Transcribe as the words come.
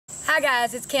Hi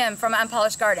guys, it's Kim from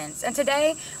Unpolished Gardens, and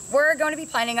today we're going to be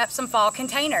planting up some fall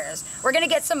containers. We're going to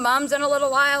get some mums in a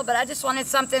little while, but I just wanted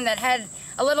something that had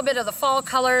a little bit of the fall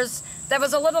colors that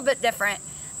was a little bit different.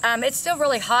 It's still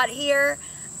really hot here,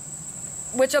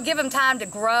 which will give them time to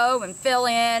grow and fill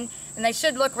in, and they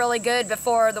should look really good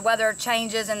before the weather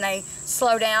changes and they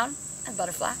slow down. A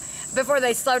butterfly. Before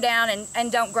they slow down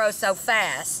and don't grow so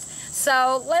fast.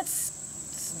 So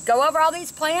let's go over all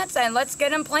these plants and let's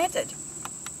get them planted.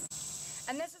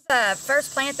 And this is the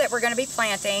first plant that we're going to be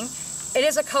planting. It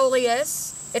is a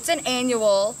Coleus. It's an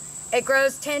annual. It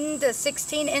grows 10 to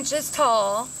 16 inches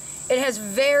tall. It has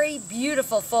very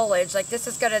beautiful foliage. Like this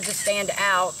is going to just stand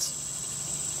out.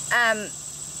 And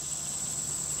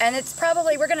it's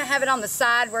probably, we're going to have it on the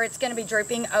side where it's going to be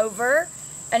drooping over.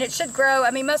 And it should grow,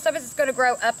 I mean, most of it is going to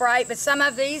grow upright, but some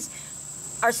of these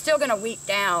are still going to weep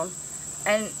down.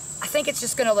 And I think it's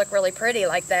just going to look really pretty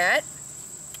like that.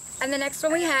 And the next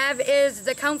one we have is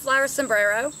the Coneflower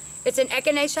sombrero. It's an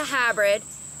echinacea hybrid.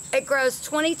 It grows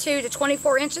 22 to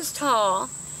 24 inches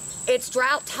tall. It's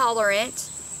drought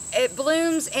tolerant. It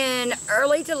blooms in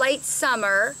early to late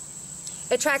summer.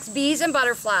 It attracts bees and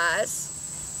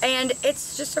butterflies. And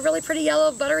it's just a really pretty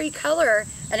yellow buttery color.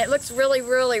 And it looks really,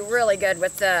 really, really good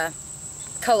with the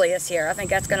Coleus here. I think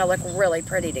that's going to look really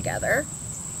pretty together.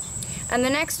 And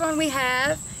the next one we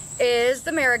have is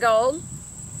the Marigold.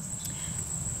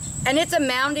 And it's a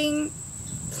mounding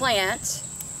plant.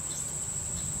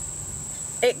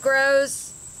 It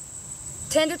grows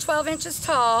 10 to 12 inches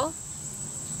tall.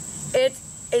 It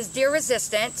is deer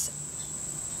resistant.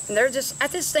 And they're just, I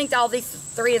just think all these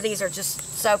three of these are just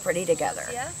so pretty together.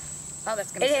 Yeah? Oh,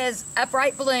 that's gonna. It has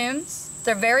upright blooms.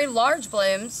 They're very large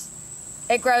blooms.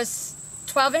 It grows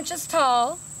 12 inches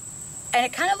tall. And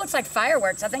it kind of looks like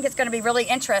fireworks. I think it's going to be really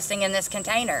interesting in this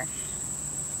container.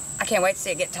 I can't wait to see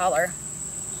it get taller.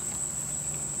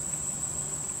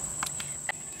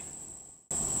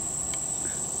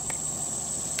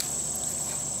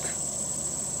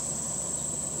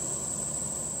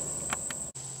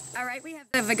 Alright, we have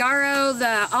the Vigoro,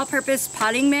 the all-purpose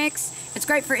potting mix. It's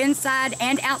great for inside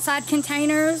and outside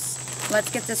containers. Let's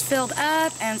get this filled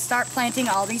up and start planting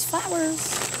all these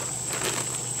flowers.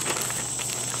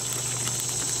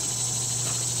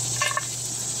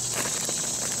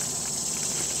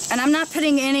 And I'm not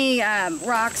putting any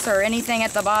rocks or anything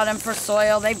at the bottom for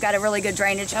soil. They've got a really good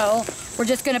drainage hole. We're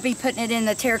just going to be putting it in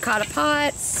the terracotta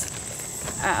pots.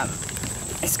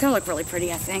 It's going to look really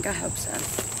pretty, I think. I hope so.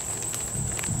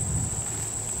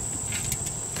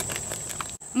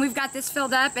 We've got this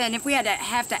filled up, and if we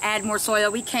have to add more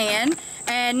soil, we can.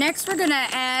 And next we're going to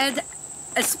add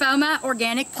Espoma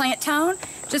organic plant tone,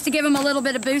 just to give them a little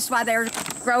bit of boost while they're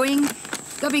growing.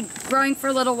 They'll be growing for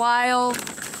a little while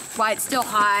it's still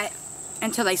hot,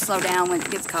 until they slow down when it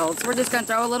gets cold. So we're just going to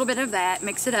throw a little bit of that,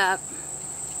 mix it up.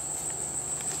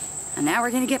 And now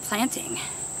we're going to get planting.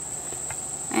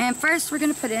 And first we're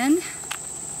going to put in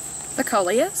the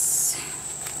Coleus.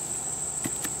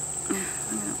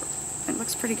 It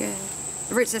looks pretty good.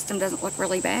 The root system doesn't look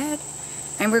really bad.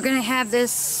 And we're going to have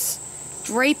this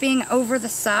draping over the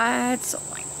sides,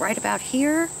 like right about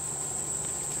here.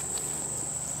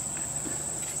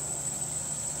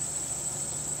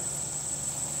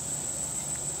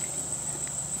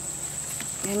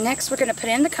 And next we're going to put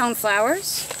in the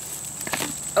coneflowers.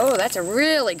 Oh, that's a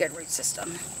really good root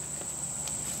system.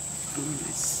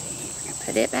 Let's see. We're going to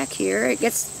put it back here.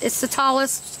 It's the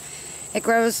tallest. It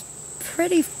grows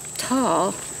pretty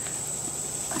tall,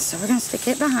 so we're going to stick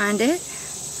it behind it.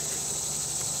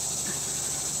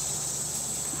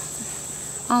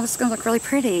 Oh, this is going to look really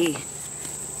pretty.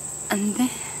 And then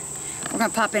we're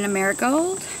going to pop in a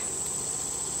marigold.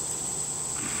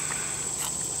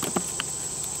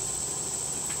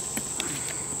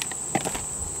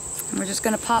 And we're just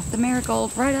going to pop the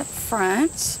marigold right up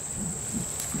front.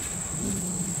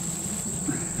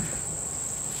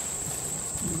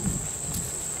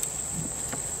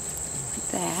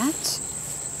 That.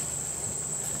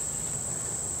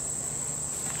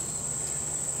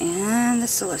 And the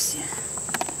Celosia.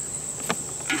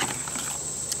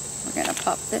 We're going to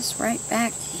pop this right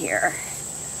back here.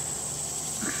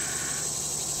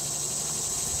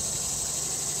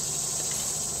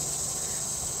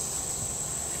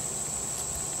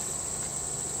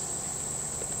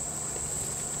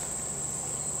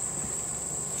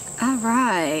 All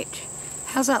right.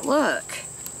 How's that look?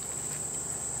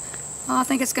 Oh, I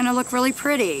think it's going to look really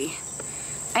pretty.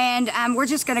 And we're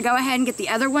just going to go ahead and get the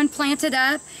other one planted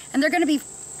up. And they're going to be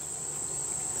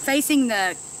facing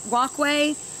the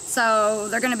walkway, so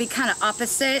they're going to be kind of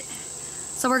opposite.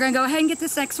 So we're going to go ahead and get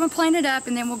this next one planted up,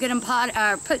 and then we'll get them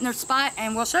put in their spot,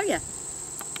 and we'll show you.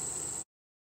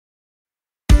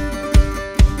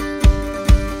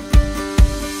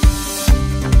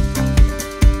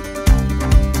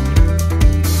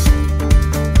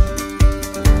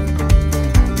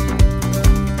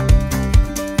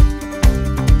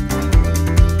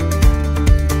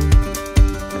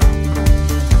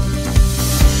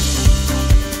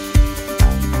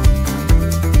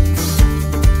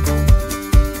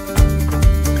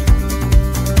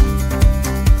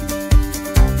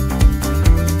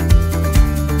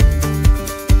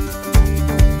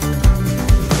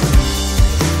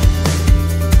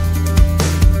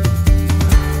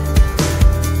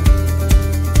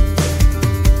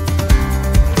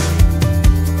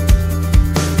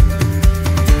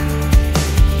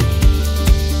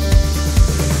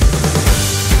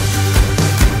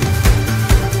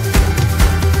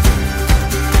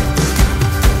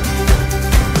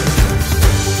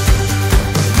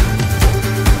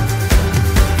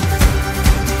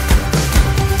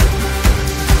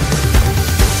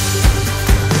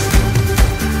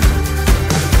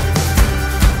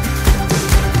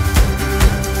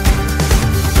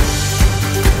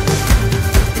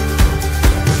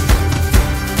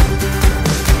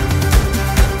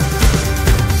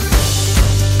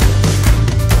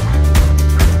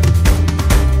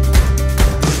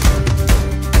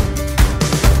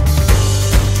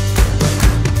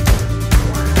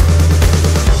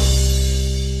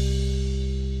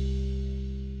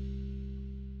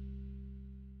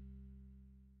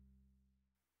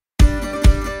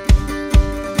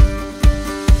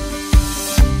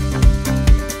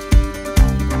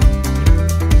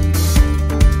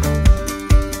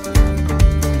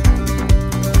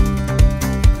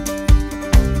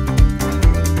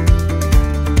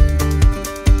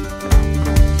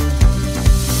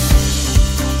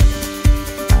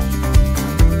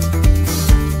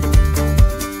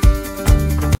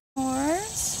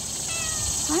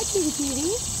 Hi, kitty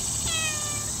kitty.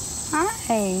 Hi.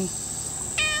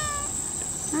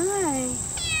 Hi.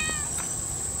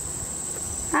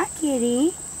 Hi,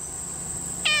 kitty.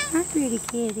 Hi, pretty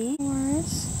kitty.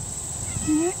 Morris.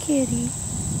 Hi, kitty.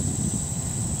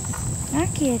 Hi,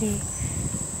 kitty.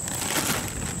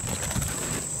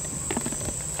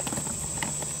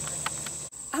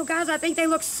 Oh, guys, I think they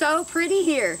look so pretty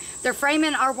here. They're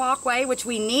framing our walkway, which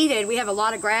we needed. We have a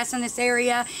lot of grass in this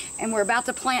area, and we're about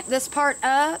to plant this part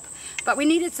up, but we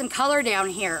needed some color down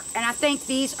here, and I think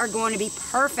these are going to be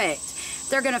perfect.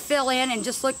 They're going to fill in and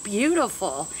just look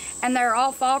beautiful, and they're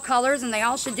all fall colors, and they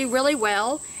all should do really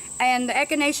well. And the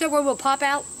echinacea will pop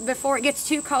out before it gets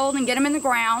too cold and get them in the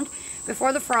ground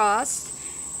before the frost.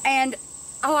 And,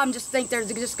 oh, I just think they're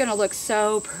just going to look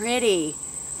so pretty.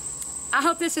 I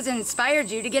hope this has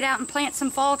inspired you to get out and plant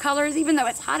some fall colors, even though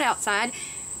it's hot outside.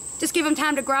 Just give them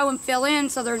time to grow and fill in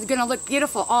so they're going to look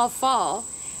beautiful all fall.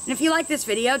 And if you like this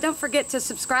video, don't forget to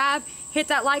subscribe, hit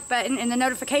that like button and the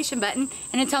notification button.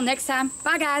 And until next time,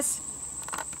 bye guys.